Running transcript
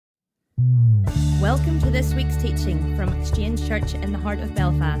Welcome to this week's teaching from Exchange Church in the heart of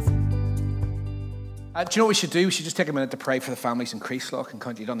Belfast. Do you know what we should do? We should just take a minute to pray for the families in Creaslough and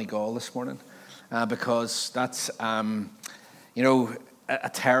County Donegal this morning, because that's, a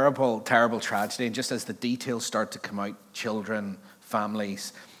terrible, terrible tragedy. And just as the details start to come out, children,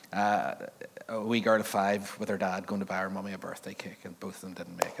 families, a wee girl of 5 with her dad going to buy her mummy a birthday cake, and both of them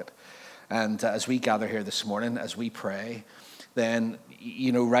didn't make it. And as we gather here this morning, as we pray, then,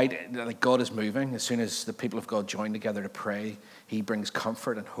 like God is moving. As soon as the people of God join together to pray, he brings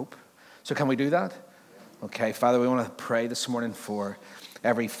comfort and hope. So can we do that? Okay, Father, we want to pray this morning for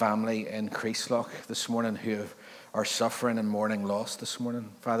every family in Creaslough this morning who are suffering and mourning loss this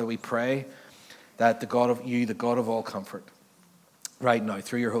morning. Father, we pray that the God of all comfort, right now,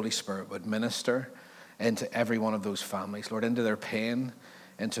 through your Holy Spirit, would minister into every one of those families, Lord, into their pain,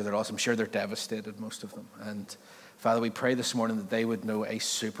 into their loss. I'm sure they're devastated, most of them. And Father, we pray this morning that they would know a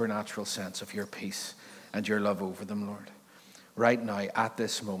supernatural sense of your peace and your love over them, Lord. Right now, at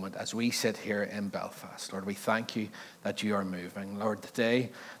this moment, as we sit here in Belfast, Lord, we thank you that you are moving. Lord,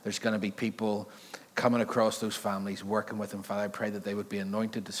 today there's going to be people coming across those families, working with them. Father, I pray that they would be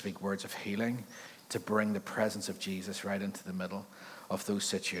anointed to speak words of healing, to bring the presence of Jesus right into the middle of those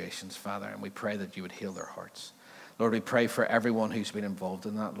situations, Father. And we pray that you would heal their hearts. Lord, we pray for everyone who's been involved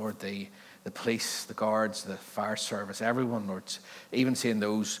in that, Lord, the police, the guards, the fire service, everyone, Lord, even seeing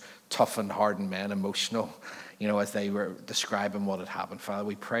those tough and hardened men, emotional, as they were describing what had happened. Father,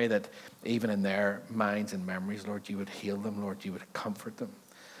 we pray that even in their minds and memories, Lord, you would heal them, Lord, you would comfort them.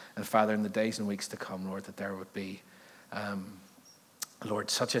 And Father, in the days and weeks to come, Lord, that there would be,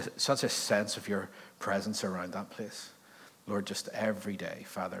 Lord, such a sense of your presence around that place. Lord, just every day,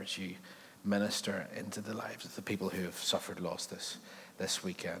 Father, as you minister into the lives of the people who have suffered loss this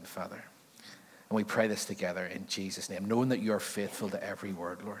weekend, Father. And we pray this together in Jesus' name, knowing that you're faithful to every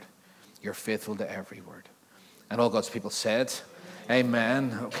word, Lord. You're faithful to every word. And all God's people said,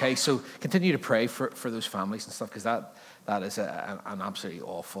 amen. Okay, so continue to pray for those families and stuff, because that is an absolutely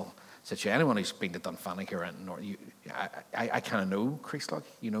awful situation. Anyone who's been to Dunfanning or anything, I kind of know Creaslough,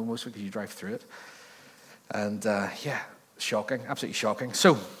 most of it because you drive through it. And shocking, absolutely shocking.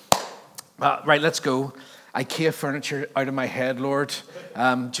 So, right, let's go. IKEA furniture out of my head, Lord.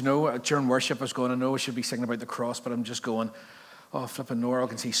 Do you know, during worship I was going, I know I should be singing about the cross, but I'm just going, oh, flipping Nora, I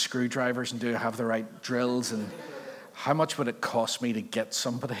can see screwdrivers and do I have the right drills, and how much would it cost me to get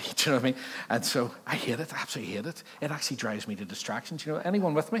somebody? Do you know what I mean? And so I hate it, I absolutely hate it. It actually drives me to distraction. Do you know,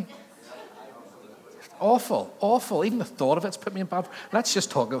 anyone with me? Awful. Even the thought of it's put me in bad. Let's just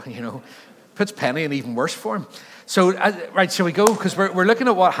talk, puts Penny in even worse form. So, right, shall we go? Because we're looking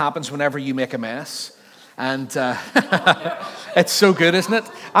at what happens whenever you make a mess. And it's so good, isn't it?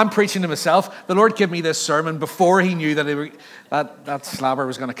 I'm preaching to myself. The Lord gave me this sermon before he knew that slabber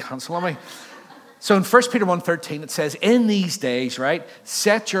was going to cancel on me. So in 1 Peter 1:13, it says, in these days, right,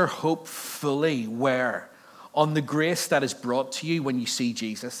 set your hope fully where? On the grace that is brought to you when you see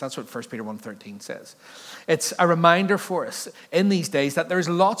Jesus. That's what 1 Peter 1:13 says. It's a reminder for us in these days that there's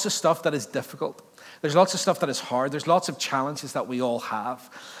lots of stuff that is difficult. There's lots of stuff that is hard. There's lots of challenges that we all have.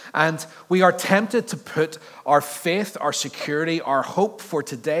 And we are tempted to put our faith, our security, our hope for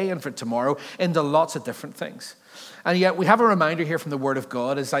today and for tomorrow into lots of different things. And yet we have a reminder here from the Word of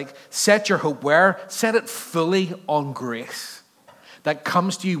God. It's like, set your hope where? Set it fully on grace that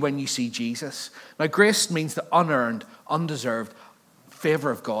comes to you when you see Jesus. Now, grace means the unearned, undeserved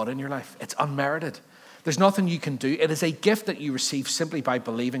favor of God in your life. It's unmerited. There's nothing you can do. It is a gift that you receive simply by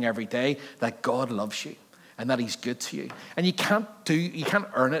believing every day that God loves you and that he's good to you. And you can't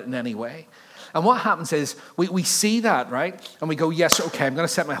earn it in any way. And what happens is we see that, right? And we go, yes, okay, I'm going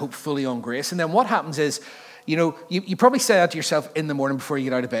to set my hope fully on grace. And then what happens is, you probably say that to yourself in the morning before you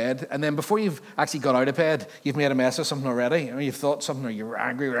get out of bed. And then before you've actually got out of bed, you've made a mess of something already. Or you've thought something, or you're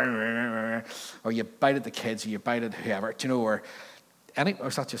angry, or you bite at the kids, or you bite at whoever, or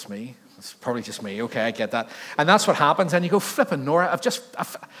is that just me? It's probably just me. Okay, I get that. And that's what happens. And you go, flipping Nora,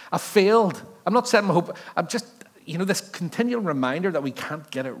 I've failed. I'm not setting my hope. I'm just, this continual reminder that we can't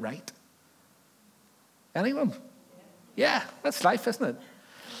get it right. Anyone? Yeah, that's life, isn't it?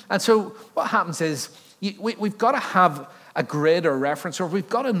 And so what happens is we've got to have a grid or reference, or we've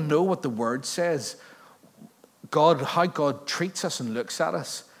got to know what the Word says. How God treats us and looks at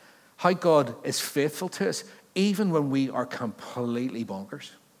us. How God is faithful to us, even when we are completely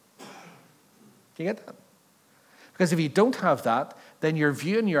bonkers. Do you get that? Because if you don't have that, then your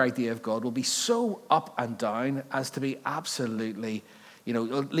view and your idea of God will be so up and down as to be absolutely, it'll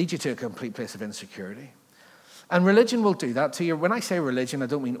lead you to a complete place of insecurity. And religion will do that to you. When I say religion, I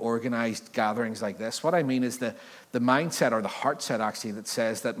don't mean organized gatherings like this. What I mean is the mindset or the heart set, actually, that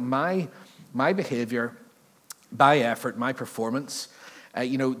says that my behavior, my effort, my performance,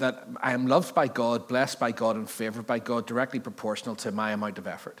 that I am loved by God, blessed by God, and favored by God, directly proportional to my amount of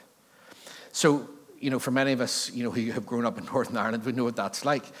effort. So, for many of us, who have grown up in Northern Ireland, we know what that's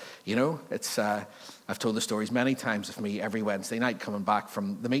like. It's I've told the stories many times of me every Wednesday night coming back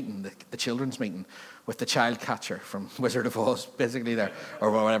from the meeting, the children's meeting, with the child catcher from Wizard of Oz, basically there,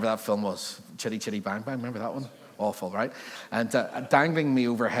 or whatever that film was, Chitty Chitty Bang Bang. Remember that one? Awful, right? And dangling me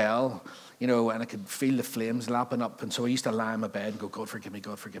over hell. And I could feel the flames lapping up. And so I used to lie in my bed and go, God forgive me,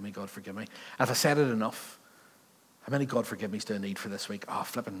 God forgive me, God forgive me. And if I said it enough, how many God forgive me's do I need for this week? Oh,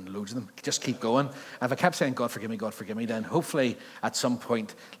 flipping loads of them. Just keep going. And if I kept saying, God forgive me, then hopefully at some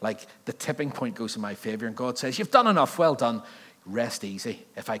point, like the tipping point goes in my favor and God says, you've done enough, well done. Rest easy.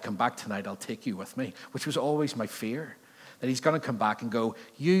 If I come back tonight, I'll take you with me, which was always my fear, that he's going to come back and go,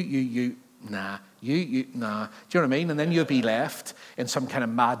 you, nah, you, nah. Do you know what I mean? And then you'll be left in some kind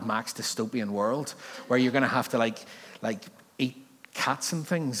of Mad Max dystopian world where you're going to have to like eat cats and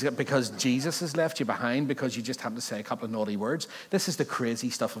things because Jesus has left you behind because you just happened to say a couple of naughty words. This is the crazy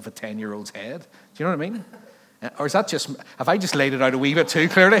stuff of a 10-year-old's head. Do you know what I mean? Or is that just, have I just laid it out a wee bit too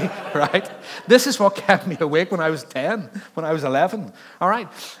clearly? Right? This is what kept me awake when I was 10, when I was 11. All right?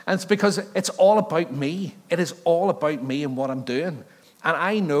 And it's because it's all about me. It is all about me and what I'm doing. And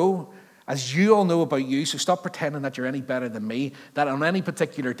I know, as you all know about you, so stop pretending that you're any better than me, that on any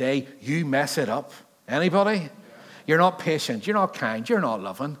particular day, you mess it up. Anybody? You're not patient. You're not kind. You're not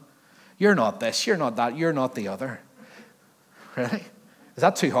loving. You're not this. You're not that. You're not the other. Really? Is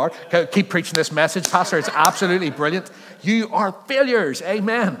that too hard? Keep preaching this message, Pastor. It's absolutely brilliant. You are failures.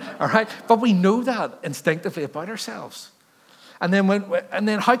 Amen. All right? But we know that instinctively about ourselves. And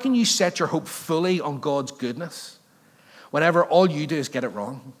then how can you set your hope fully on God's goodness whenever all you do is get it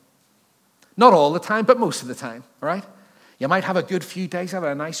wrong? Not all the time, but most of the time. All right? You might have a good few days, have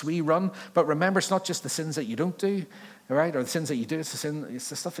a nice wee run, but remember, it's not just the sins that you don't do, all right, or the sins that you do, it's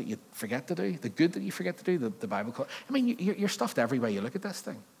the stuff that you forget to do, the good that you forget to do, the Bible calls. I mean, you're stuffed every way you look at this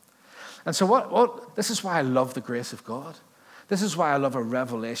thing. And so this is why I love the grace of God. This is why I love a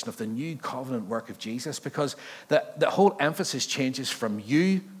revelation of the new covenant work of Jesus, because the whole emphasis changes from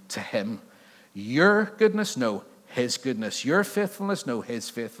you to him. Your goodness, no, his goodness. Your faithfulness, no, his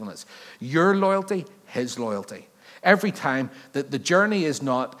faithfulness. Your loyalty, his loyalty. Every time, the journey is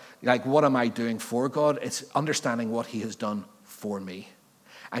not like, what am I doing for God? It's understanding what he has done for me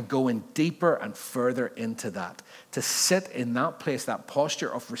and going deeper and further into that, to sit in that place, that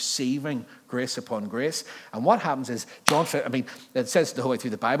posture of receiving grace upon grace. And what happens is, it says the whole way through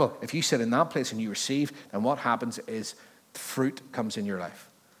the Bible, if you sit in that place and you receive, then what happens is fruit comes in your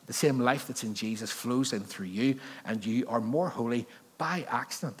life. The same life that's in Jesus flows in through you, and you are more holy by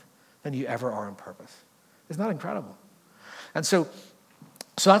accident than you ever are on purpose. Isn't that incredible? And so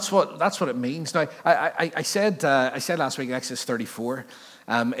that's what it means. Now, I said last week, Exodus 34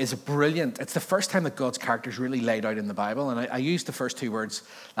 is a brilliant. It's the first time that God's character is really laid out in the Bible, and I used the first two words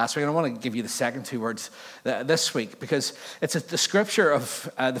last week, and I want to give you the second two words this week because it's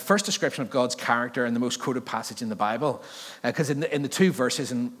the first description of God's character and the most quoted passage in the Bible. Because in the two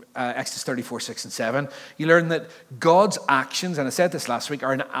verses in Exodus 34, 6 and 7, you learn that God's actions, and I said this last week,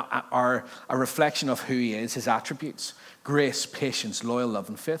 are a reflection of who he is, his attributes: grace, patience, loyal love,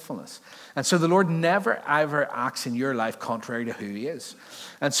 and faithfulness. And so the Lord never, ever acts in your life contrary to who he is.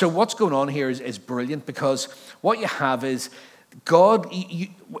 And so what's going on here is brilliant, because what you have is God,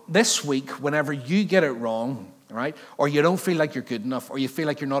 this week, whenever you get it wrong, right, or you don't feel like you're good enough, or you feel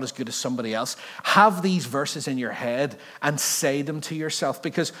like you're not as good as somebody else, have these verses in your head and say them to yourself.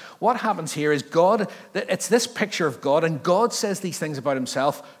 Because what happens here is God, it's this picture of God, and God says these things about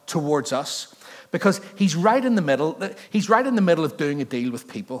himself towards us. Because he's right in the middle of doing a deal with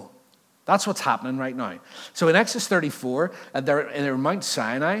people. That's what's happening right now. So in Exodus 34, they're in Mount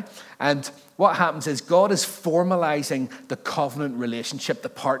Sinai, and what happens is God is formalizing the covenant relationship, the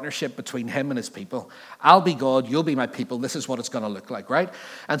partnership between him and his people. I'll be God, you'll be my people, this is what it's going to look like, right?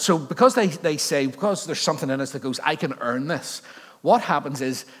 And so because they say, because there's something in us that goes, I can earn this, what happens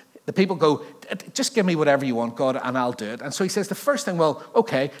is the people go, just give me whatever you want, God, and I'll do it. And so he says, the first thing, well,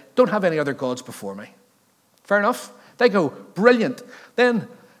 okay, don't have any other gods before me. Fair enough? They go, brilliant. Then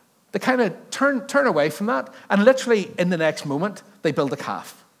they kind of turn away from that, and literally in the next moment, they build a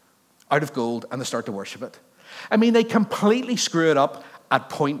calf out of gold, and they start to worship it. I mean, they completely screw it up at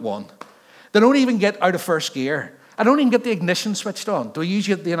point one. They don't even get out of first gear. I don't even get the ignition switched on. Do I use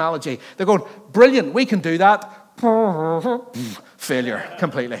the analogy? They're going, brilliant, we can do that. Failure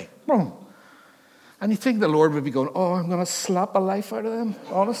completely. And you think the Lord would be going, oh, I'm going to slap a life out of them,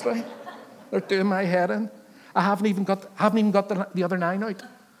 honestly. They're doing my head in. I haven't even got the other 9 out.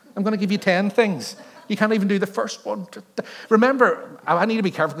 I'm going to give you 10 things. You can't even do the first one. Remember, I need to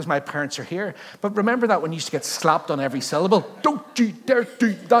be careful because my parents are here, but remember that when you used to get slapped on every syllable, don't you dare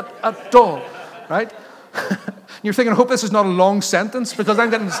do that at all, right? You're thinking, I hope this is not a long sentence because I'm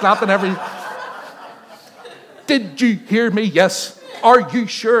getting slapped on every... Did you hear me? Yes. Are you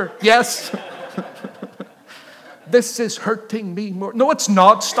sure? Yes. This is hurting me more. No, it's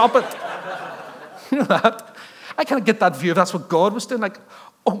not. Stop it. You know that? I kind of get that view if that's what God was doing. Like,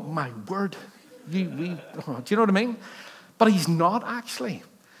 oh my word. Do you know what I mean? But he's not actually.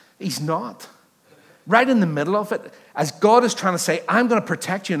 He's not. Right in the middle of it, as God is trying to say, I'm going to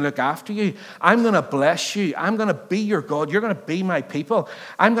protect you and look after you. I'm going to bless you. I'm going to be your God. You're going to be my people.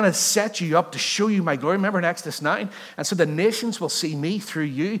 I'm going to set you up to show you my glory. Remember in Exodus 9? And so the nations will see me through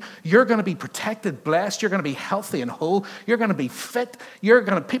you. You're going to be protected, blessed. You're going to be healthy and whole. You're going to be fit.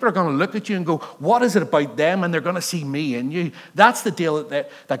 People are going to look at you and go, what is it about them? And they're going to see me in you. That's the deal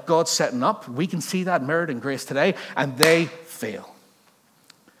that God's setting up. We can see that mirrored in grace today. And they fail.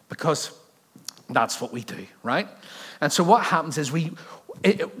 Because that's what we do, right? And so what happens is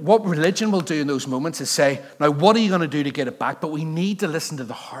what religion will do in those moments is say, now what are you going to do to get it back? But we need to listen to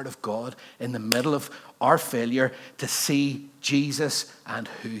the heart of God in the middle of our failure to see Jesus and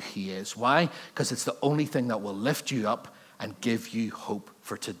who he is. Why? Because it's the only thing that will lift you up and give you hope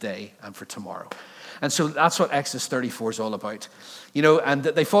for today and for tomorrow. And so that's what Exodus 34 is all about. And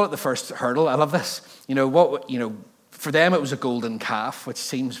they fall at the first hurdle. I love this. For them it was a golden calf, which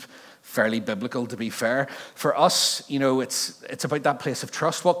seems fairly biblical, to be fair. For us, it's about that place of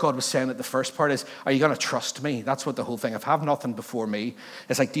trust. What God was saying at the first part is, are you going to trust me? That's what the whole thing, if I have nothing before me,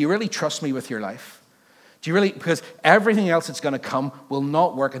 it's like, do you really trust me with your life? Do you really? Because everything else that's going to come will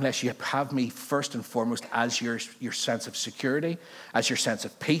not work unless you have me first and foremost as your sense of security, as your sense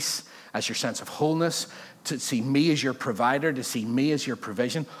of peace, as your sense of wholeness, to see me as your provider, to see me as your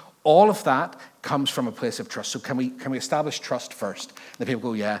provision. All of that comes from a place of trust. So can we establish trust first? And the people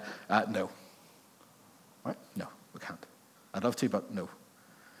go, yeah, no. Right? No, we can't. I'd love to, but no.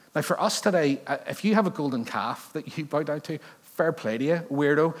 Now for us today, if you have a golden calf that you bow down to, fair play to you,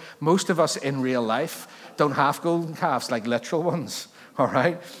 weirdo. Most of us in real life don't have golden calves, like literal ones, all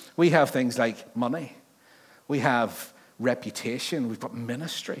right? We have things like money. We have reputation. We've got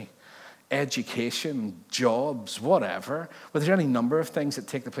ministry. Education, jobs, whatever. Well, there's any number of things that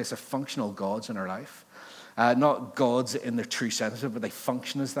take the place of functional gods in our life. Not gods in the true sense of it, but they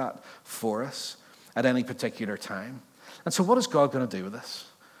function as that for us at any particular time. And so what is God going to do with this?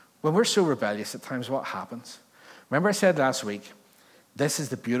 When we're so rebellious at times, what happens? Remember I said last week, this is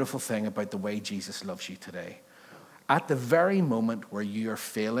the beautiful thing about the way Jesus loves you today. At the very moment where you are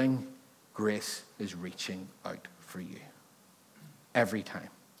failing, grace is reaching out for you. Every time.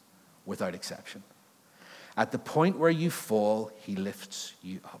 Without exception. At the point where you fall, he lifts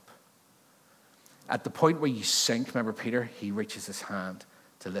you up. At the point where you sink, remember Peter, he reaches his hand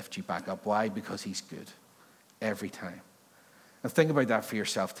to lift you back up. Why? Because he's good. Every time. And think about that for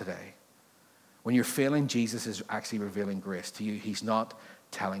yourself today. When you're failing, Jesus is actually revealing grace to you. He's not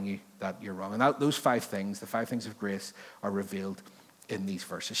telling you that you're wrong. And those 5 things, the 5 things of grace, are revealed in these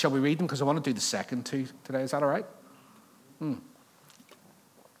verses. Shall we read them? Because I want to do the second 2 today. Is that all right?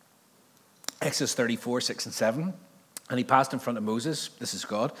 Exodus 34, 6 and 7. And he passed in front of Moses, this is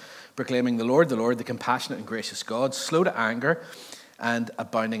God, proclaiming the Lord, the compassionate and gracious God, slow to anger and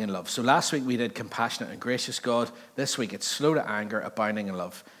abounding in love. So last week we did compassionate and gracious God. This week it's slow to anger, abounding in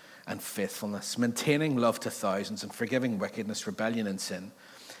love and faithfulness, maintaining love to thousands and forgiving wickedness, rebellion and sin.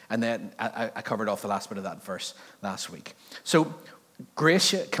 And then I covered off the last bit of that verse last week. So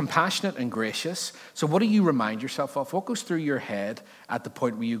gracious, compassionate and gracious. So what do you remind yourself of? What goes through your head at the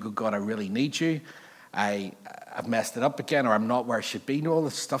point where you go, God, I really need you. I've messed it up again, or I'm not where I should be. You know, all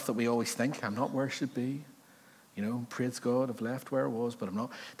the stuff that we always think, I'm not where I should be. Praise God, I've left where I was, but I'm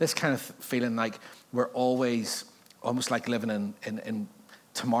not. This kind of feeling like we're always almost like living in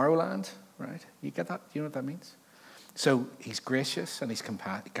Tomorrowland, right? You get that? Do you know what that means? So he's gracious and he's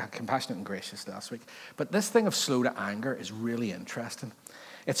compassionate and gracious last week. But this thing of slow to anger is really interesting.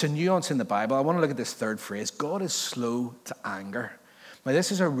 It's a nuance in the Bible. I want to look at this third phrase. God is slow to anger. Now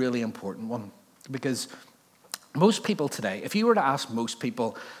this is a really important one because most people today, if you were to ask most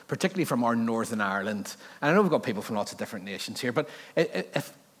people, particularly from our Northern Ireland, and I know we've got people from lots of different nations here, but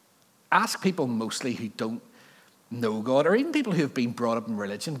ask people mostly who don't know God, or even people who have been brought up in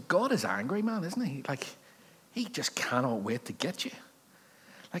religion, God is angry, man, isn't he? Like, he just cannot wait to get you.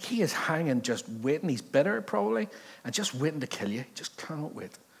 Like, he is hanging, just waiting. He's bitter, probably, and just waiting to kill you. He just cannot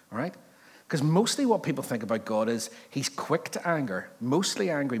wait, all right? Because mostly what people think about God is he's quick to anger, mostly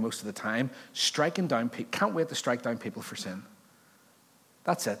angry most of the time, striking down people, can't wait to strike down people for sin.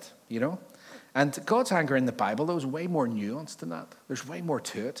 That's it, you know? And God's anger in the Bible, though, is way more nuanced than that. There's way more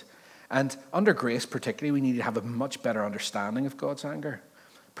to it. And under grace, particularly, we need to have a much better understanding of God's anger.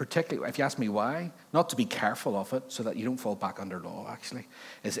 Particularly, if you ask me why, not to be careful of it so that you don't fall back under law, actually,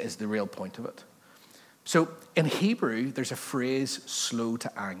 is the real point of it. So in Hebrew, there's a phrase, slow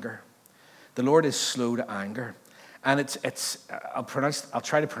to anger. The Lord is slow to anger. And I'll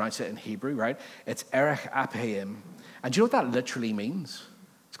try to pronounce it in Hebrew, right? It's erech apayim. And do you know what that literally means?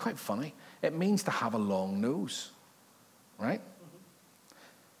 It's quite funny. It means to have a long nose, right?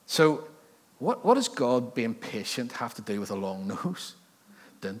 So what does God being patient have to do with a long nose?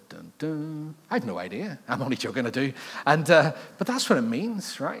 Dun, dun, dun. I have no idea. I'm only joking, I do. And but that's what it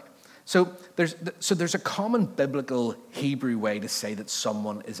means, right? So there's a common biblical Hebrew way to say that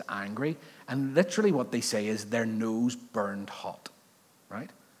someone is angry, and literally what they say is their nose burned hot, right?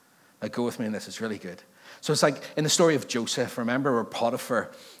 Now go with me on this, it's really good. So it's like in the story of Joseph, remember where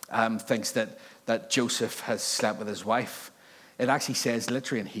Potiphar thinks that Joseph has slept with his wife. It actually says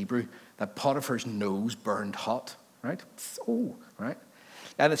literally in Hebrew that Potiphar's nose burned hot, right? Oh, right?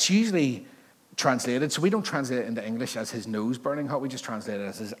 And it's usually translated, so we don't translate it into English as his nose burning hot, we just translate it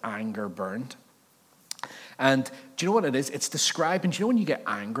as his anger burned. And do you know what it is? It's describing, do you know when you get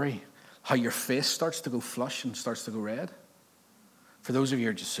angry, how your face starts to go flush and starts to go red? For those of you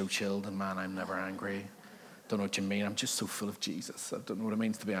who are just so chilled, and man, I'm never angry. Don't know what you mean. I'm just so full of Jesus. I don't know what it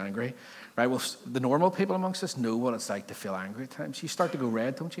means to be angry. Right? Well, the normal people amongst us know what it's like to feel angry at times. You start to go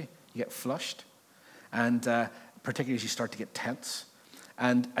red, don't you? You get flushed. And particularly as you start to get tense.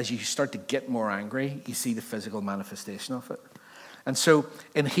 And as you start to get more angry, you see the physical manifestation of it. And so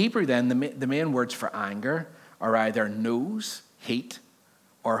in Hebrew then, the main words for anger are either nose, heat,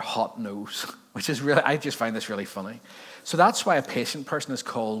 or hot nose, which is really, I just find this really funny. So that's why a patient person is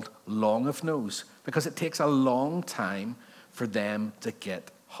called long of nose, because it takes a long time for them to get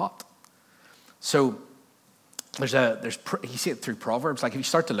hot. So you see it through Proverbs. Like if you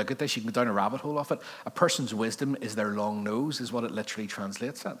start to look at this, you can go down a rabbit hole off it. A person's wisdom is their long nose, is what it literally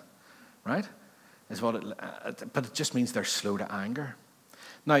translates at, right? But it just means they're slow to anger.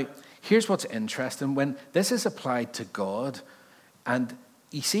 Now, here's what's interesting. When this is applied to God, and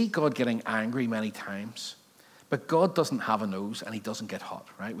you see God getting angry many times, but God doesn't have a nose and he doesn't get hot,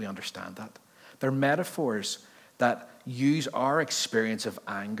 right? We understand that. They're metaphors that use our experience of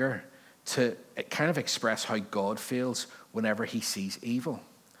anger to kind of express how God feels whenever he sees evil.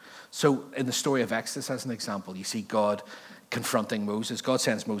 So in the story of Exodus, as an example, you see God confronting Moses. God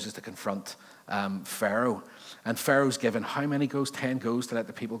sends Moses to confront Pharaoh. And Pharaoh's given how many goes? 10 goes to let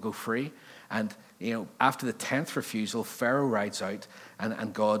the people go free. And after the 10th refusal, Pharaoh rides out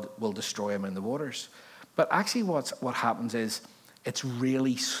and God will destroy him in the waters. But actually what happens is it's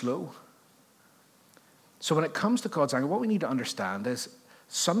really slow. So when it comes to God's anger, what we need to understand is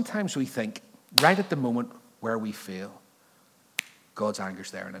sometimes we think right at the moment where we fail, God's anger's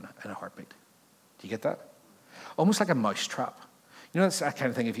there in a heartbeat. Do you get that? Almost like a mousetrap. You know, it's that kind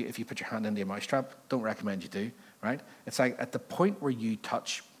of thing, if you put your hand into a mousetrap, don't recommend you do, right? It's like at the point where you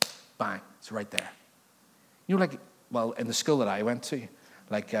touch, bang, it's right there. You know, like, well, in the school that I went to,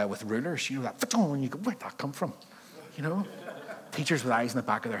 like with rulers, you know, that, and you go, where'd that come from? You know? Teachers with eyes in the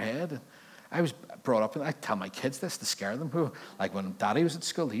back of their head. I was brought up, and I tell my kids this to scare them. Like when Daddy was at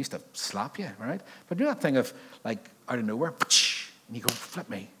school, he used to slap you, right? But you know that thing of, like, out of nowhere, and you go, flip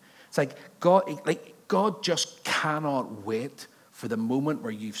me. It's like God just cannot wait for the moment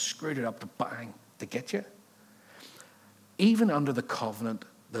where you've screwed it up to bang, to get you. Even under the covenant,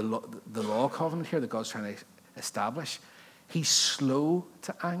 the law covenant here that God's trying to establish, he's slow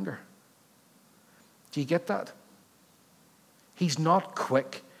to anger. Do you get that? He's not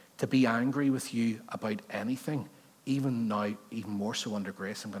quick to be angry with you about anything, even now, even more so under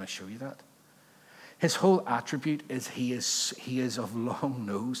grace. I'm going to show you that. His whole attribute is he is of long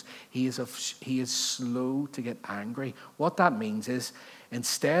nose. He is slow to get angry. What that means is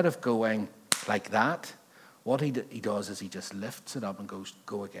instead of going like that, what he does is he just lifts it up and goes,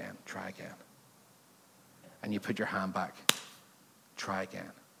 go again, try again. And you put your hand back, try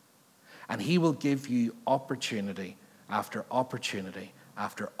again. And he will give you opportunity after opportunity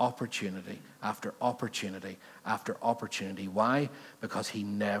after opportunity after opportunity after opportunity. Why? Because he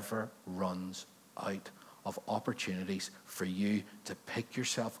never runs out of opportunities for you to pick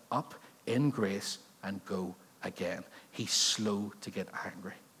yourself up in grace and go again. He's slow to get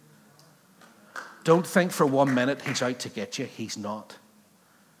angry. Don't think for 1 minute he's out to get you. He's not.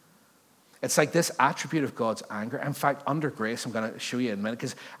 It's like this attribute of God's anger. In fact, under grace, I'm going to show you in a minute,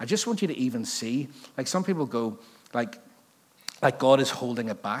 because I just want you to even see, like some people go, like God is holding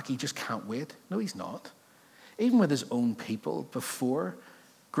it back. He just can't wait. No, he's not. Even with his own people before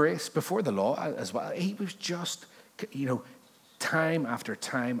grace, before the law as well, he was just, time after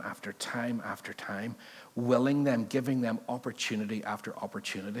time after time after time, willing them, giving them opportunity after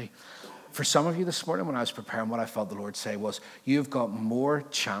opportunity. For some of you this morning, when I was preparing, what I felt the Lord say was, you've got more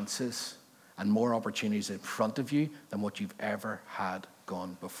chances and more opportunities in front of you than what you've ever had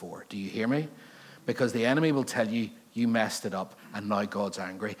gone before. Do you hear me? Because the enemy will tell you, you messed it up, and now God's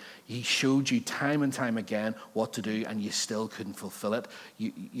angry. He showed you time and time again what to do, and you still couldn't fulfill it.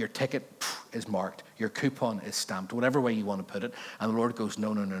 Your ticket is marked. Your coupon is stamped, whatever way you want to put it. And the Lord goes,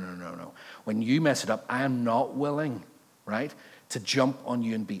 no. When you mess it up, I am not willing, right, to jump on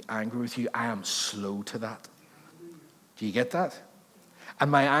you and be angry with you. I am slow to that. Do you get that? And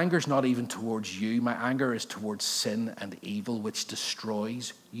my anger is not even towards you. My anger is towards sin and evil, which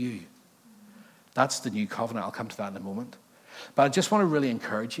destroys you. That's the new covenant. I'll come to that in a moment. But I just want to really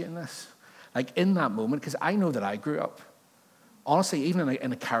encourage you in this. Like in that moment, because I know that I grew up, honestly, even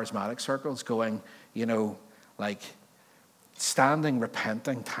in a charismatic circles, going, like standing,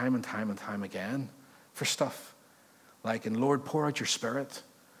 repenting time and time and time again for stuff. Like, and Lord, pour out your spirit.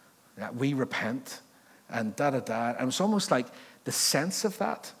 We repent and da-da-da. And it's almost like the sense of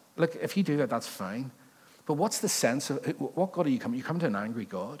that. Look, if you do that, that's fine. But what's the sense of, what God are you coming? You come to an angry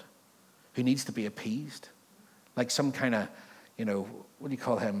God who needs to be appeased. Like some kind of, what do you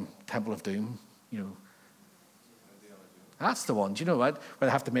call him? Temple of Doom, That's the one. Do you know what? Where they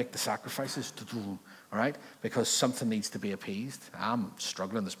have to make the sacrifices, all right? Because something needs to be appeased. I'm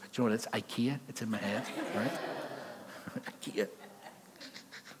struggling this. Do you know what? It's IKEA. It's in my head, right? IKEA.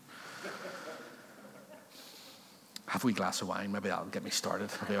 Have we a glass of wine? Maybe that'll get me started.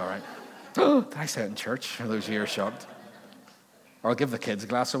 I'll be all right. Did I say it in church? For those of you who are shocked. Or I'll give the kids a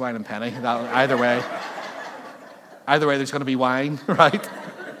glass of wine and penny. Either way, there's going to be wine, right?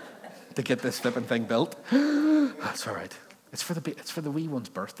 To get this flipping thing built. That's all right. It's for the wee one's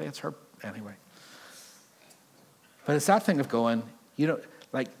birthday. It's her anyway. But it's that thing of going,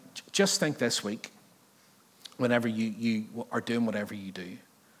 just think this week, whenever you are doing whatever you do,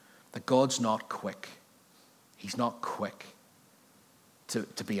 that God's not quick. He's not quick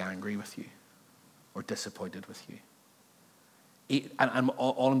to be angry with you or disappointed with you. And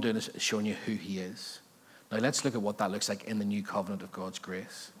all I'm doing is showing you who he is. Now let's look at what that looks like in the new covenant of God's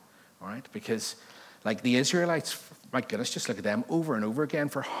grace. All right? Because like the Israelites, my goodness, just look at them over and over again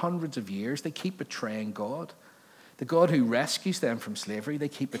for hundreds of years. They keep betraying God. The God who rescues them from slavery, they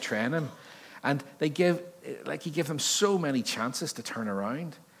keep betraying him. And he gave them so many chances to turn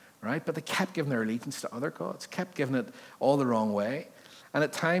around, right? But they kept giving their allegiance to other gods, kept giving it all the wrong way. And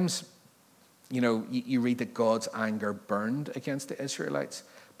at times, you read that God's anger burned against the Israelites,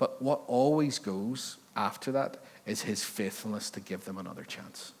 but what always goes after that is his faithfulness to give them another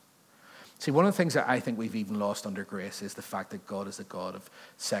chance. See, one of the things that I think we've even lost under grace is the fact that God is a God of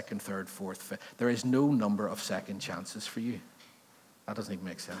second, third, fourth, fifth. There is no number of second chances for you. That doesn't even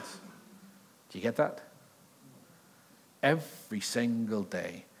make sense. Do you get that? Every single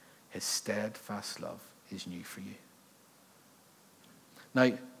day, his steadfast love is new for you.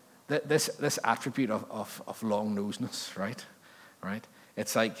 Now, this attribute of long-nosedness, right?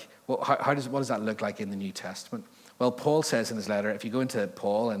 It's like, what does that look like in the New Testament? Well, Paul says in his letter, if you go into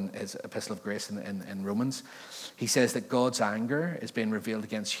Paul and his epistle of grace in Romans, he says that God's anger is being revealed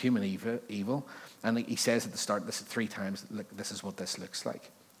against human evil. And he says at the start, this 3 times, look, this is what this looks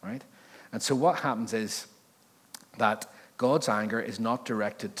like, right? And so what happens is that God's anger is not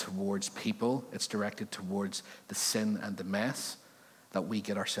directed towards people. It's directed towards the sin and the mess that we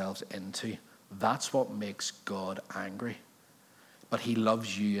get ourselves into. That's what makes God angry. But he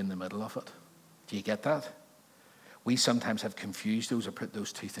loves you in the middle of it. Do you get that? We sometimes have confused those or put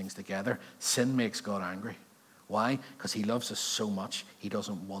those two things together. Sin makes God angry. Why? Because he loves us so much, he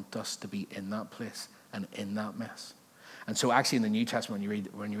doesn't want us to be in that place and in that mess. And so actually in the New Testament,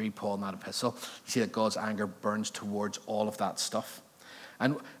 when you read Paul in that epistle, you see that God's anger burns towards all of that stuff.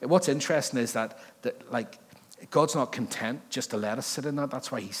 And what's interesting is that God's not content just to let us sit in that.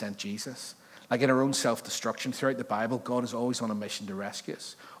 That's why he sent Jesus. Like in our own self-destruction throughout the Bible, God is always on a mission to rescue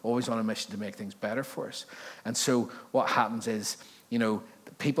us, always on a mission to make things better for us. And so what happens is,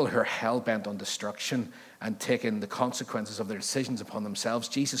 people who are hell-bent on destruction and taking the consequences of their decisions upon themselves,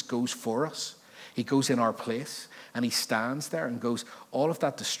 Jesus goes for us. He goes in our place and he stands there and goes, all of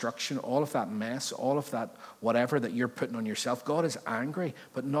that destruction, all of that mess, all of that whatever that you're putting on yourself, God is angry,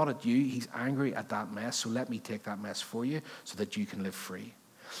 but not at you. He's angry at that mess. So let me take that mess for you so that you can live free.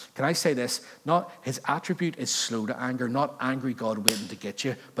 Can I say this? Not his attribute is slow to anger, not angry God waiting to get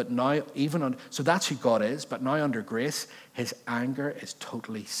you, but now so that's who God is, but now under grace, his anger is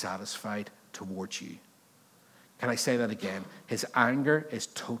totally satisfied towards you. Can I say that again? His anger is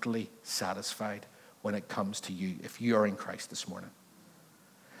totally satisfied when it comes to you, if you are in Christ this morning.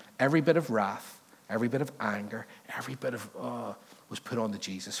 Every bit of wrath, every bit of anger, every bit of was put onto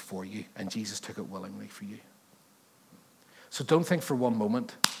Jesus for you, and Jesus took it willingly for you. So don't think for one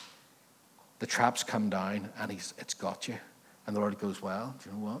moment the trap's come down and it's got you. And the Lord goes, well, do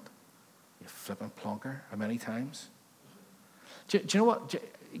you know what? You flipping plonker. How many times? Do you know what?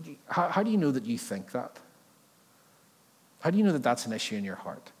 How do you know that you think that? How do you know that that's an issue in your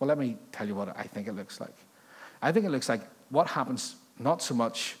heart? Well, let me tell you what I think it looks like. I think it looks like what happens, not so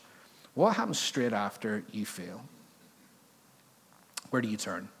much, what happens straight after you fail. Where do you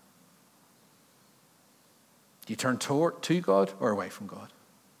turn? Do you turn to God or away from God?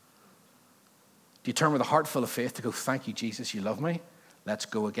 Do you turn with a heart full of faith to go, thank you, Jesus, you love me, let's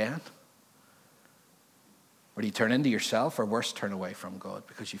go again? Or do you turn into yourself, or worse, turn away from God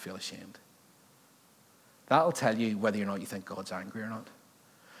because you feel ashamed? That'll tell you whether or not you think God's angry or not.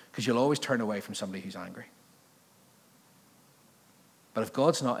 Because you'll always turn away from somebody who's angry. But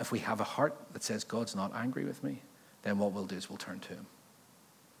if we have a heart that says God's not angry with me, then what we'll do is we'll turn to him.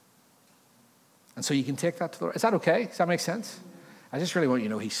 And so you can take that to the Lord. Is that okay? Does that make sense? I just really want you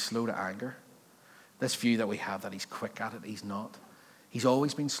to know he's slow to anger. This view that we have that he's quick at it, he's not. He's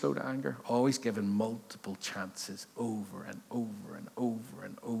always been slow to anger, always given multiple chances over and over and over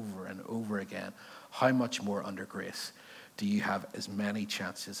and over and over again. How much more under grace do you have as many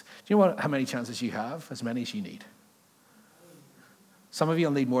chances? Do you know how many chances you have? As many as you need. Some of you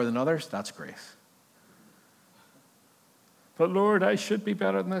will need more than others. That's grace. But Lord, I should be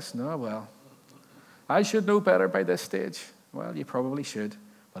better than this. No, well, I should know better by this stage. Well, you probably should,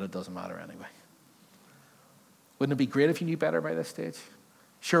 but it doesn't matter anyway. Wouldn't it be great if you knew better by this stage?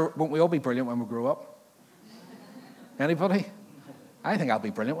 Sure, won't we all be brilliant when we grow up? Anybody? I think I'll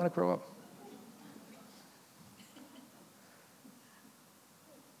be brilliant when I grow up.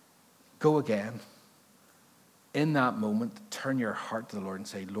 Go again. In that moment, turn your heart to the Lord and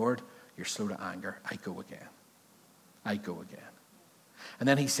say, Lord, you're slow to anger. I go again. I go again. And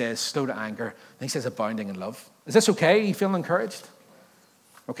then he says, slow to anger. Then he says, abounding in love. Is this okay? Are you feeling encouraged?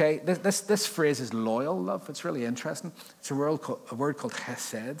 Okay, this phrase is loyal love. It's really interesting. It's a word called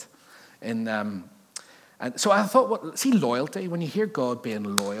chesed. And so I thought, see loyalty, when you hear God being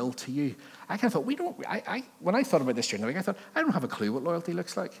loyal to you, I kind of thought, when I thought about this during the week, I thought, I don't have a clue what loyalty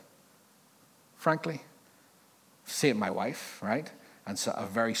looks like, frankly. See it in my wife, right? And so a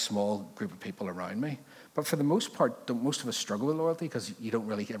very small group of people around me. But for the most part, most of us struggle with loyalty because you don't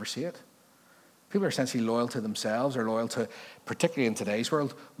really ever see it. People are essentially loyal to themselves, or loyal to, particularly in today's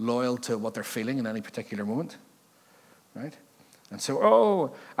world, loyal to what they're feeling in any particular moment, right? And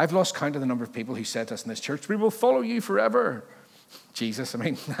so, I've lost count of the number of people who said to us in this church, we will follow you forever. Jesus, I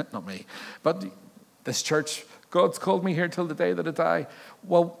mean, not me. But this church, God's called me here till the day that I die.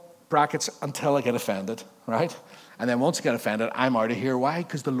 Well, brackets, until I get offended, right? And then once I get offended, I'm out of here. Why?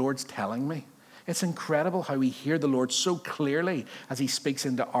 Because the Lord's telling me. It's incredible how we hear the Lord so clearly as he speaks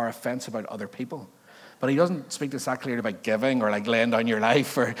into our offense about other people. But he doesn't speak to us that clearly about giving or like laying down your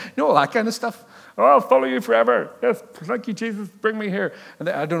life or all that kind of stuff. Oh, I'll follow you forever. Yes, thank you, Jesus, bring me here. And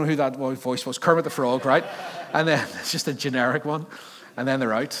I don't know who that voice was, Kermit the Frog, right? And then it's just a generic one. And then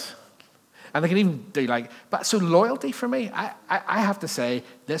they're out. And they can even do but so loyalty for me, I have to say,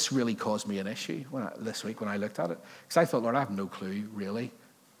 this really caused me an issue this week when I looked at it. Because I thought, Lord, I have no clue, really.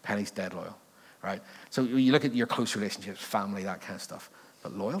 Penny's dead loyal. Right? So you look at your close relationships, family, that kind of stuff.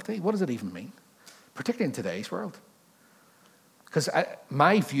 But loyalty, what does it even mean? Particularly in today's world. Because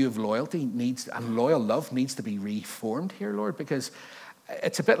my view of loyalty and loyal love needs to be reformed here, Lord, because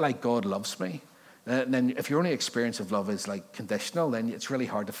it's a bit like God loves me. And then if your only experience of love is like conditional, then it's really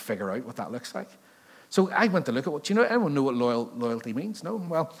hard to figure out what that looks like. So I went to look at anyone know what loyalty means? No?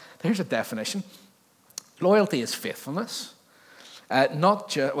 Well, here's a definition. Loyalty is faithfulness.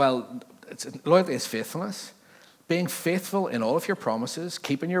 Loyalty is faithfulness, being faithful in all of your promises,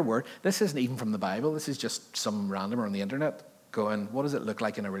 keeping your word. This isn't even from the Bible. This is just some randomer on the internet going, what does it look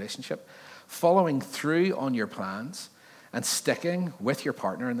like in a relationship? Following through on your plans and sticking with your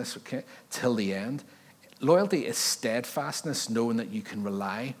partner in this till the end. Loyalty is steadfastness, knowing that you can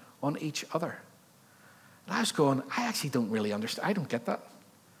rely on each other. And I was going, I actually don't really understand. I don't get that.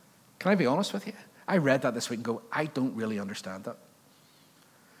 Can I be honest with you? I read that this week and go, I don't really understand that.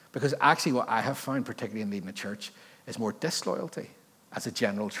 Because actually what I have found, particularly in leading a church, is more disloyalty as a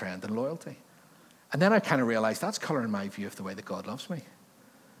general trend than loyalty. And then I kind of realized that's coloring my view of the way that God loves me.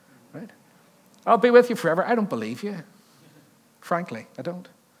 right? I'll be with you forever. I don't believe you. Frankly, I don't.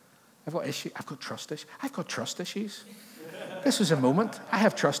 I've got issues. I've got trust issues. I've got trust issues. This was a moment. I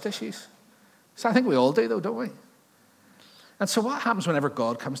have trust issues. So I think we all do, though, don't we? And so what happens whenever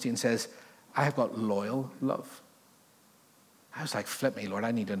God comes to you and says, I have got loyal love? I was like, flip me, Lord,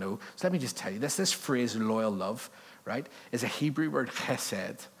 I need to know. So let me just tell you this. This phrase, loyal love, right, is a Hebrew word,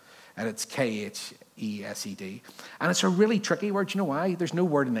 chesed, and it's K-H-E-S-E-D. And it's a really tricky word. You know why? There's no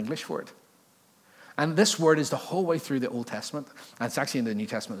word in English for it. And this word is the whole way through the Old Testament, and it's actually in the New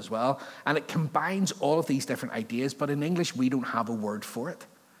Testament as well. And it combines all of these different ideas, but in English, we don't have a word for it.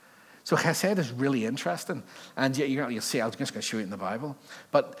 So chesed is really interesting. And you'll see, I'm just going to show you it in the Bible.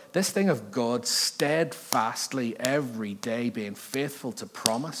 But this thing of God steadfastly every day being faithful to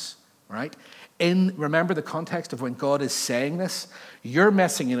promise, right? Remember the context of when God is saying this, you're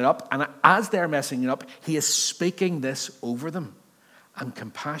messing it up. And as they're messing it up, he is speaking this over them. I'm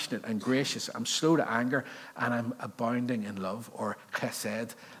compassionate and gracious. I'm slow to anger, and I'm abounding in love, or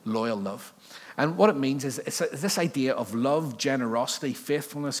chesed, loyal love. And what it means is it's this idea of love, generosity,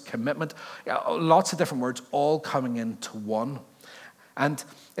 faithfulness, commitment, lots of different words all coming into one. And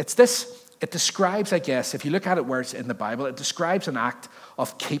it describes, I guess, if you look at it where it's in the Bible, it describes an act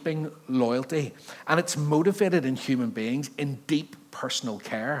of keeping loyalty. And it's motivated in human beings in deep personal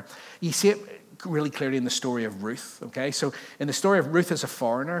care. You see it really clearly in the story of Ruth, okay? So in the story of Ruth as a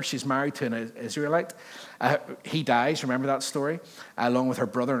foreigner, she's married to an Israelite. He dies, remember that story, along with her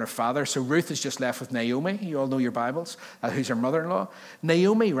brother and her father. So Ruth is just left with Naomi. You all know your Bibles, who's her mother-in-law.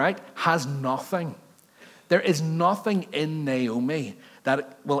 Naomi, right, has nothing. There is nothing in Naomi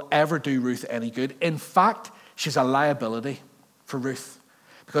that will ever do Ruth any good. In fact, she's a liability for Ruth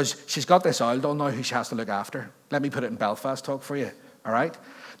because she's got this oil doll now who she has to look after. Let me put it in Belfast talk for you, all right?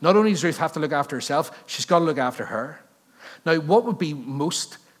 Not only does Ruth have to look after herself, she's got to look after her. Now, what would be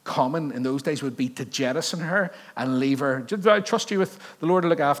most common in those days would be to jettison her and leave her. I trust you with the Lord to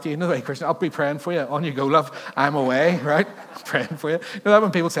look after you. No way, Christian, I'll be praying for you. On you go, love. I'm away, right? I'm praying for you. You know that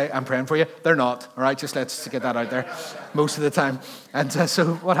when people say, I'm praying for you? They're not, all right? Just let's get that out there most of the time. And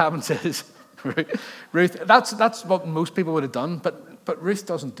so what happens is, Ruth, that's what most people would have done, but Ruth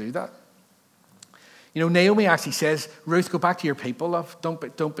doesn't do that. You know, Naomi actually says, Ruth, go back to your people, love.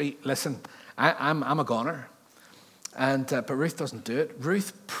 Don't be, listen, I'm a goner. But Ruth doesn't do it.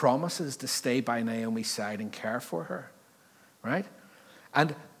 Ruth promises to stay by Naomi's side and care for her, right?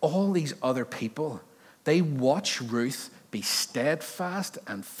 And all these other people, they watch Ruth be steadfast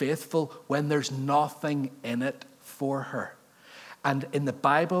and faithful when there's nothing in it for her. And in the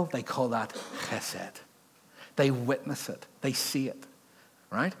Bible, they call that chesed. They witness it. They see it.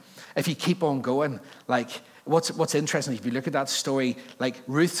 Right? If you keep on going, like, what's interesting, if you look at that story, like,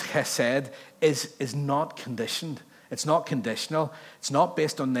 Ruth's chesed is not conditioned. It's not conditional. It's not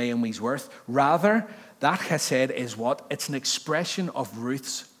based on Naomi's worth. Rather, that chesed is what? It's an expression of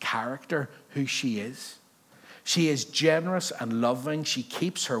Ruth's character, who she is. She is generous and loving. She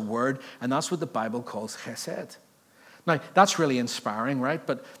keeps her word, and that's what the Bible calls chesed. Now, that's really inspiring, right?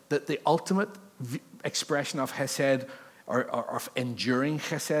 But the ultimate expression of chesed or of enduring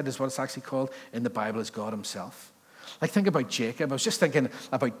chesed is what it's actually called in the Bible, is God himself. Like, think about Jacob. I was just thinking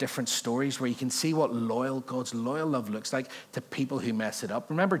about different stories where you can see what God's loyal love looks like to people who mess it up.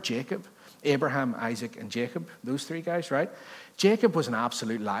 Remember Jacob, Abraham, Isaac, and Jacob, those three guys, right? Jacob was an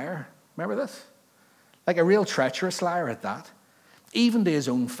absolute liar. Remember this? Like a real treacherous liar at that, even to his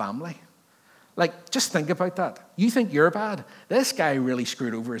own family. Like, just think about that. You think you're bad. This guy really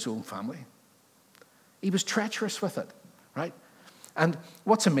screwed over his own family. He was treacherous with it. Right? And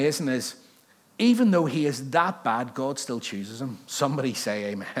what's amazing is, even though he is that bad, God still chooses him. Somebody say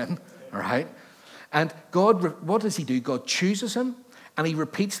amen. All right? And God, what does he do? God chooses him, and he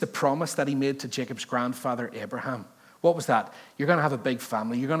repeats the promise that he made to Jacob's grandfather, Abraham. What was that? You're going to have a big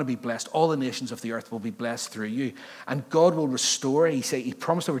family. You're going to be blessed. All the nations of the earth will be blessed through you. And God will restore. He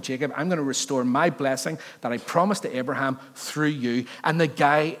promised over Jacob, I'm going to restore my blessing that I promised to Abraham through you. And the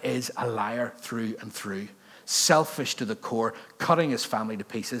guy is a liar through and through. Selfish to the core, cutting his family to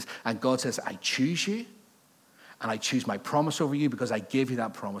pieces. And God says, I choose you, and I choose my promise over you because I gave you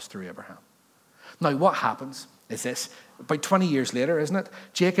that promise through Abraham. Now, what happens is this. About 20 years later, isn't it?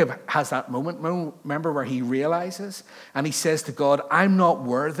 Jacob has that moment, remember, where he realizes, and he says to God, I'm not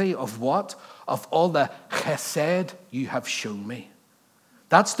worthy of what? Of all the chesed you have shown me.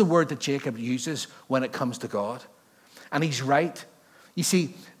 That's the word that Jacob uses when it comes to God. And he's right. You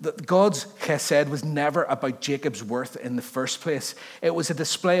see, God's chesed was never about Jacob's worth in the first place. It was a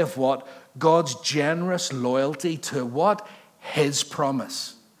display of what? God's generous loyalty to what? His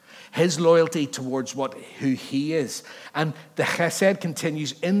promise. his loyalty towards who he is. And the chesed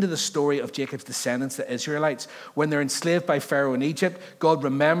continues into the story of Jacob's descendants, the Israelites. When they're enslaved by Pharaoh in Egypt, God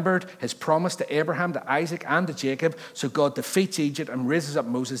remembered his promise to Abraham, to Isaac, and to Jacob. So God defeats Egypt and raises up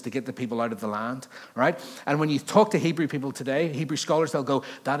Moses to get the people out of the land, right? And when you talk to Hebrew people today, Hebrew scholars, they'll go,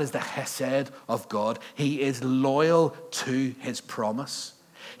 that is the chesed of God. He is loyal to his promise.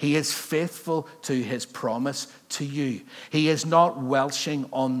 He is faithful to his promise to you. He is not welching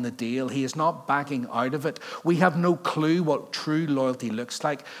on the deal. He is not backing out of it. We have no clue what true loyalty looks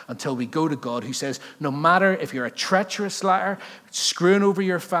like until we go to God, who says, no matter if you're a treacherous liar, screwing over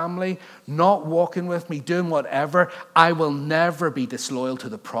your family, not walking with me, doing whatever, I will never be disloyal to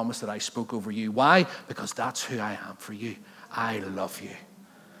the promise that I spoke over you. Why? Because that's who I am for you. I love you.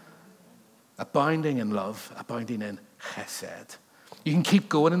 Abounding in love, abounding in chesed. You can keep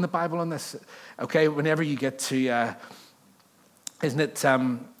going in the Bible on this. Okay, whenever you get to, isn't it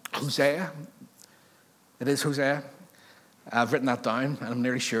Hosea? It is Hosea. I've written that down, and I'm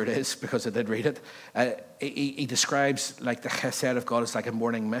nearly sure it is because I did read it. He describes like the chesed of God as like a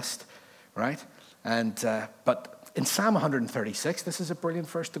morning mist, right? And but in Psalm 136, this is a brilliant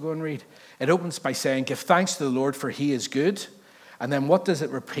verse to go and read. It opens by saying, give thanks to the Lord for he is good. And then what does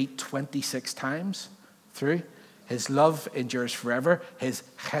it repeat 26 times through? His love endures forever. His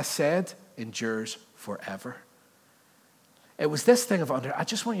chesed endures forever. It was this thing of I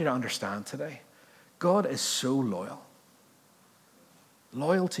just want you to understand today. God is so loyal.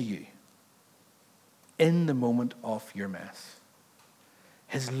 Loyal to you in the moment of your mess.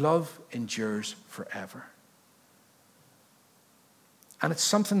 His love endures forever. And it's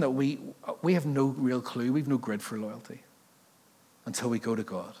something that we have no real clue. We have no grid for loyalty until we go to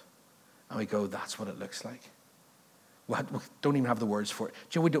God and we go, that's what it looks like. We don't even have the words for it.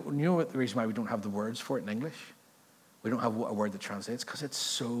 Do you know what the reason why we don't have the words for it in English? We don't have a word that translates because it's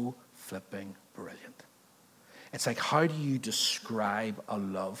so flipping brilliant. It's like, how do you describe a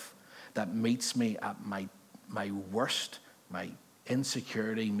love that meets me at my worst, my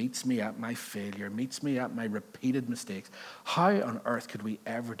insecurity, meets me at my failure, meets me at my repeated mistakes? How on earth could we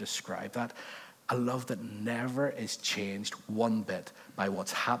ever describe that? A love that never is changed one bit by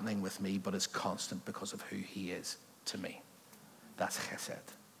what's happening with me, but is constant because of who he is to me. That's chesed.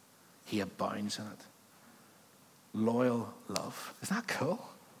 He abounds in it. Loyal love. Isn't that cool?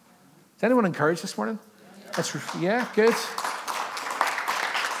 Is anyone encouraged this morning? Yeah, good.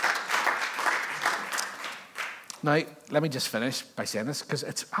 Now, let me just finish by saying this, because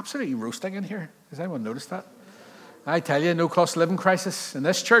it's absolutely roasting in here. Has anyone noticed that? I tell you, no cost of living crisis in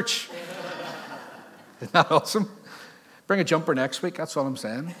this church. Isn't that awesome? Bring a jumper next week, that's all I'm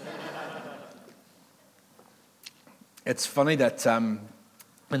saying. It's funny that in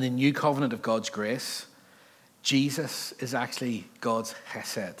the new covenant of God's grace, Jesus is actually God's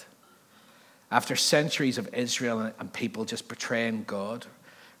chesed. After centuries of Israel and people just betraying God,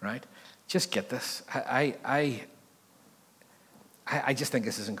 right? Just get this. I just think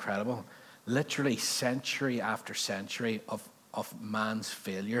this is incredible. Literally century after century of man's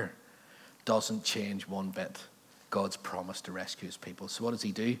failure doesn't change one bit God's promise to rescue his people. So what does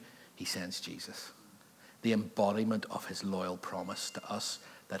he do? He sends Jesus, the embodiment of his loyal promise to us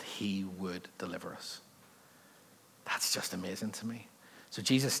that he would deliver us. That's just amazing to me. So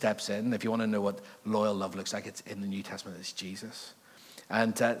Jesus steps in. If you want to know what loyal love looks like, it's in the New Testament. It's Jesus.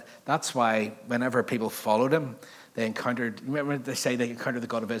 And that's why whenever people followed him, they encountered, remember they say they encountered the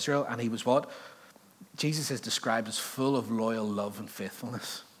God of Israel, and he was what? Jesus is described as full of loyal love and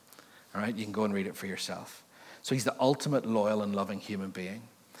faithfulness. All right, you can go and read it for yourself. So he's the ultimate loyal and loving human being.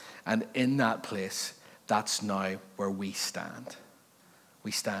 And in that place, that's now where we stand.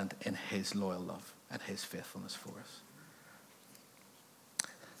 We stand in his loyal love and his faithfulness for us.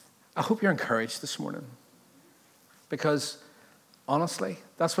 I hope you're encouraged this morning, because honestly,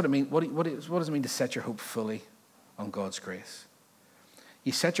 that's what it means. What does it mean to set your hope fully on God's grace?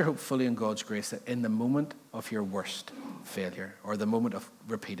 You set your hope fully on God's grace that in the moment of your worst failure, or the moment of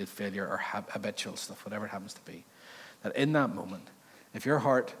repeated failure, or habitual stuff, whatever it happens to be, that in that moment, if your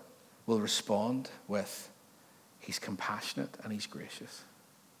heart will respond with, he's compassionate and he's gracious,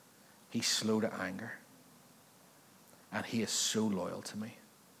 he's slow to anger, and he is so loyal to me.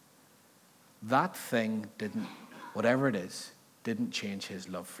 That thing didn't, whatever it is, didn't change his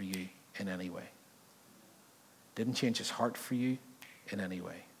love for you in any way. Didn't change his heart for you in any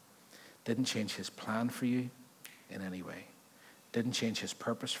way. Didn't change his plan for you in any way. Didn't change his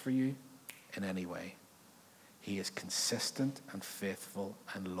purpose for you in any way. He is consistent and faithful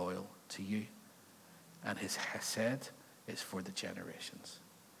and loyal to you. And his chesed is for the generations.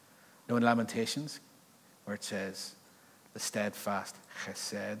 Know in Lamentations, where it says, the steadfast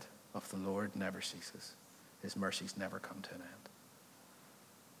chesed of the Lord never ceases. His mercies never come to an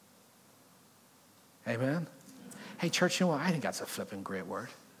end. Amen? Hey, church, you know what? I think that's a flipping great word.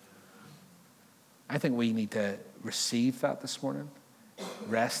 I think we need to receive that this morning,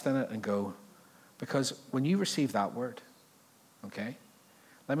 rest in it, and go. Because when you receive that word, okay,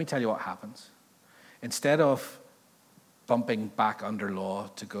 let me tell you what happens. Instead of bumping back under law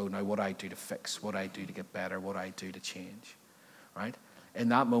to go, now what I do to fix, what I do to get better, what I do to change, right? In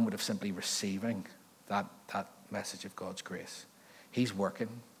that moment of simply receiving that message of God's grace, he's working.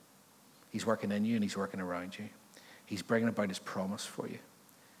 He's working in you and he's working around you. He's bringing about his promise for you.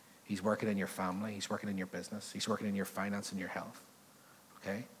 He's working in your family. He's working in your business. He's working in your finance and your health.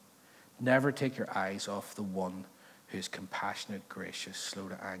 Okay? Never take your eyes off the one who is compassionate, gracious, slow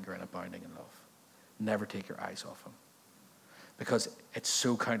to anger, and abounding in love. Never take your eyes off him. Because it's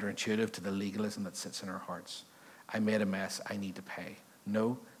so counterintuitive to the legalism that sits in our hearts. I made a mess, I need to pay.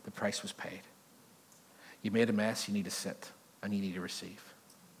 No, the price was paid. You made a mess, you need to sit, and you need to receive.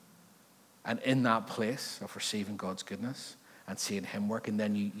 And in that place of receiving God's goodness and seeing him work, and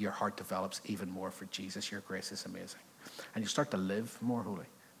then your heart develops even more for Jesus. Your grace is amazing. And you start to live more holy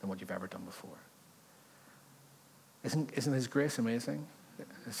than what you've ever done before. Isn't his grace amazing?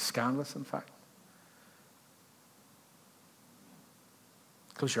 It's scandalous, in fact.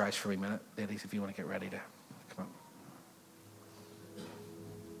 Close your eyes for a minute, ladies, if you want to get ready to come up.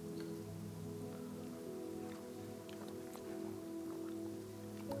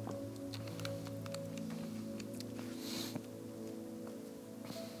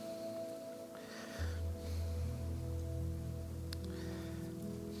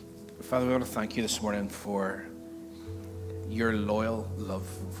 Father, we want to thank you this morning for your loyal love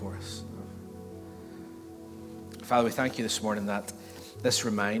for us. Father, we thank you this morning that this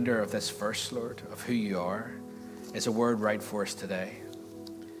reminder of this verse, Lord, of who you are, is a word right for us today.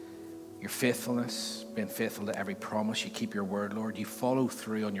 Your faithfulness, being faithful to every promise. You keep your word, Lord. You follow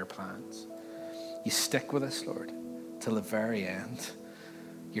through on your plans. You stick with us, Lord, till the very end.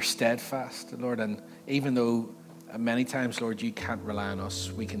 You're steadfast, Lord, and even though many times, Lord, you can't rely on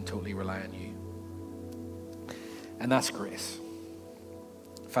us, we can totally rely on you. And that's grace.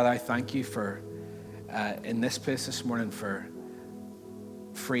 Father, I thank you for, in this place this morning, for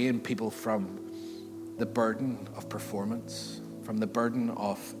freeing people from the burden of performance, from the burden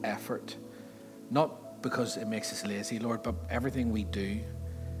of effort. Not because it makes us lazy, Lord, but everything we do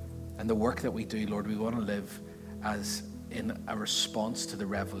and the work that we do, Lord, we want to live as in a response to the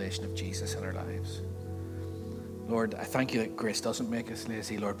revelation of Jesus in our lives. Lord, I thank you that grace doesn't make us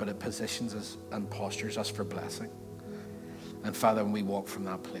lazy, Lord, but it positions us and postures us for blessing. And Father, when we walk from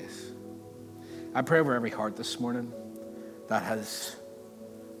that place, I pray over every heart this morning that has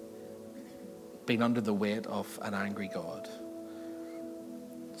been under the weight of an angry God.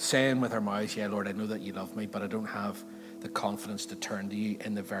 Saying with our mouths, yeah, Lord, I know that you love me, but I don't have the confidence to turn to you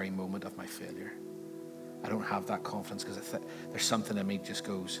in the very moment of my failure. I don't have that confidence because there's something in me that just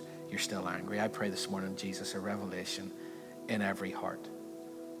goes, you're still angry. I pray this morning, Jesus, a revelation in every heart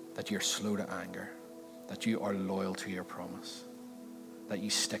that you're slow to anger, that you are loyal to your promise, that you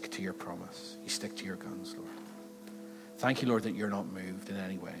stick to your promise, you stick to your guns, Lord. Thank you, Lord, that you're not moved in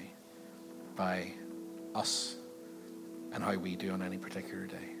any way by us and how we do on any particular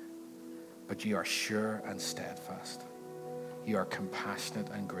day, but you are sure and steadfast. You are compassionate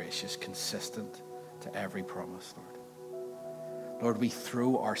and gracious, consistent to every promise, Lord. Lord, we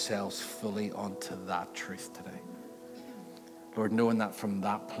throw ourselves fully onto that truth today. Lord, knowing that from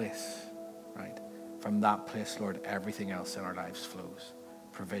that place, right, from that place, Lord, everything else in our lives flows.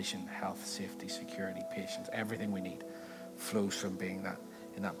 Provision, health, safety, security, patience, everything we need flows from being that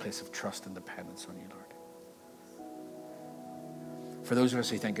in that place of trust and dependence on you, Lord. For those of us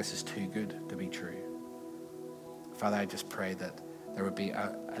who think this is too good to be true, Father, I just pray that there would be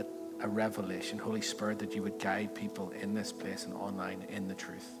a revelation, Holy Spirit, that you would guide people in this place and online in the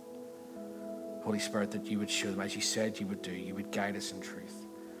truth. Holy Spirit, that you would show them, as you said you would do, you would guide us in truth.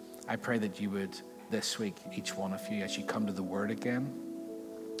 I pray that you would, this week, each one of you, as you come to the Word again,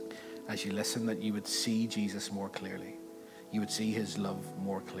 as you listen, that you would see Jesus more clearly. You would see his love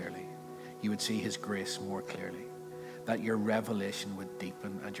more clearly. You would see his grace more clearly. That your revelation would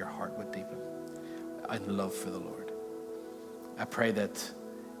deepen and your heart would deepen in love for the Lord. I pray that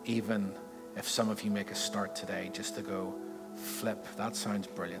even if some of you make a start today just to go, flip, that sounds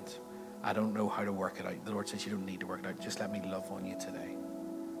brilliant. I don't know how to work it out. The Lord says you don't need to work it out. Just let me love on you today.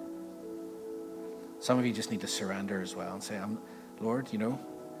 Some of you just need to surrender as well and say, Lord, you know,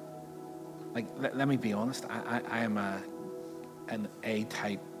 like, let me be honest. I am an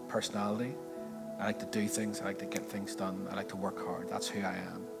A-type personality. I like to do things. I like to get things done. I like to work hard. That's who I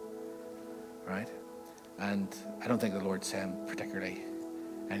am. right? And I don't think the Lord's saying particularly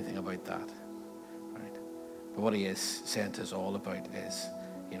anything about that, right? But what he is saying to us all about is,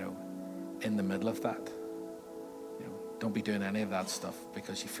 in the middle of that, don't be doing any of that stuff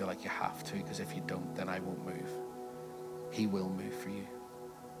because you feel like you have to, because if you don't, then I won't move. He will move for you.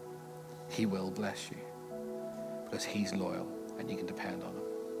 He will bless you because he's loyal and you can depend on him.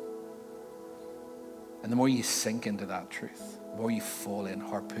 And the more you sink into that truth, the more you fall in,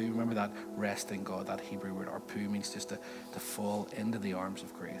 harpu, remember that rest in God, that Hebrew word harpu means just to fall into the arms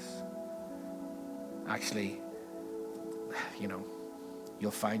of grace. Actually, you'll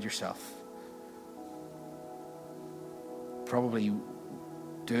find yourself probably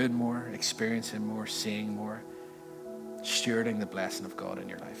doing more, experiencing more, seeing more, stewarding the blessing of God in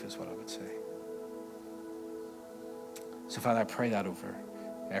your life is what I would say. So Father, I pray that over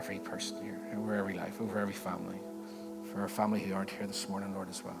every person here, over every life, over every family, for our family who aren't here this morning, Lord,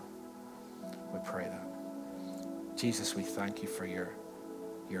 as well. We pray that. Jesus, we thank you for your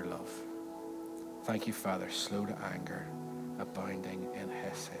love. Thank you, Father, slow to anger, abounding in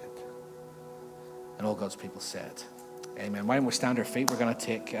hesed. And all God's people said, amen. Why don't we stand our feet? We're going to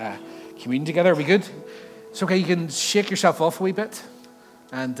take communion together. Are we good? It's okay. You can shake yourself off a wee bit.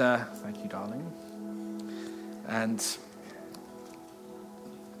 And thank you, darling. And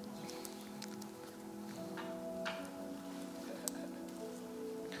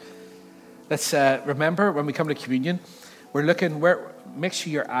let's remember when we come to communion, we're looking make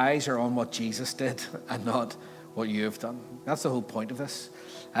sure your eyes are on what Jesus did and not what you have done. That's the whole point of this.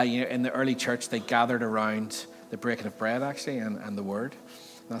 In the early church, they gathered around the breaking of bread, actually, and the word.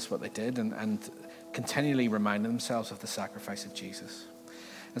 That's what they did, and continually reminded themselves of the sacrifice of Jesus.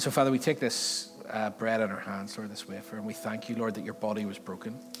 And so, Father, we take this bread in our hands, Lord, this wafer, and we thank you, Lord, that your body was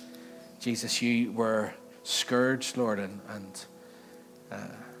broken. Jesus, you were scourged, Lord, and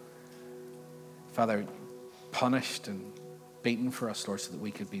Father, punished and beaten for us, Lord, so that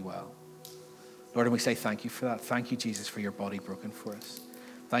we could be well. Lord, and we say thank you for that. Thank you, Jesus, for your body broken for us.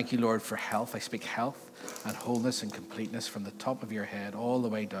 Thank you, Lord, for health. I speak health and wholeness and completeness from the top of your head all the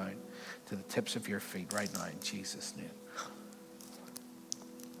way down to the tips of your feet right now in Jesus' name.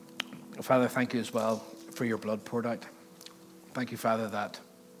 Father, thank you as well for your blood poured out. Thank you, Father, that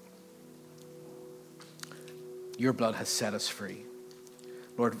your blood has set us free.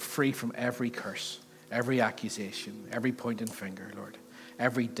 Lord, free from every curse, every accusation, every pointing finger, Lord,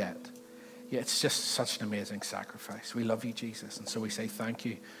 every debt. Yeah, it's just such an amazing sacrifice. We love you, Jesus. And so we say thank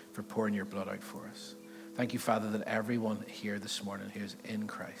you for pouring your blood out for us. Thank you, Father, that everyone here this morning who is in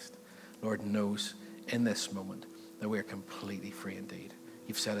Christ, Lord, knows in this moment that we are completely free indeed.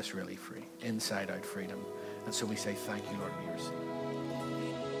 You've set us really free, inside out freedom. And so we say thank you, Lord, we receive.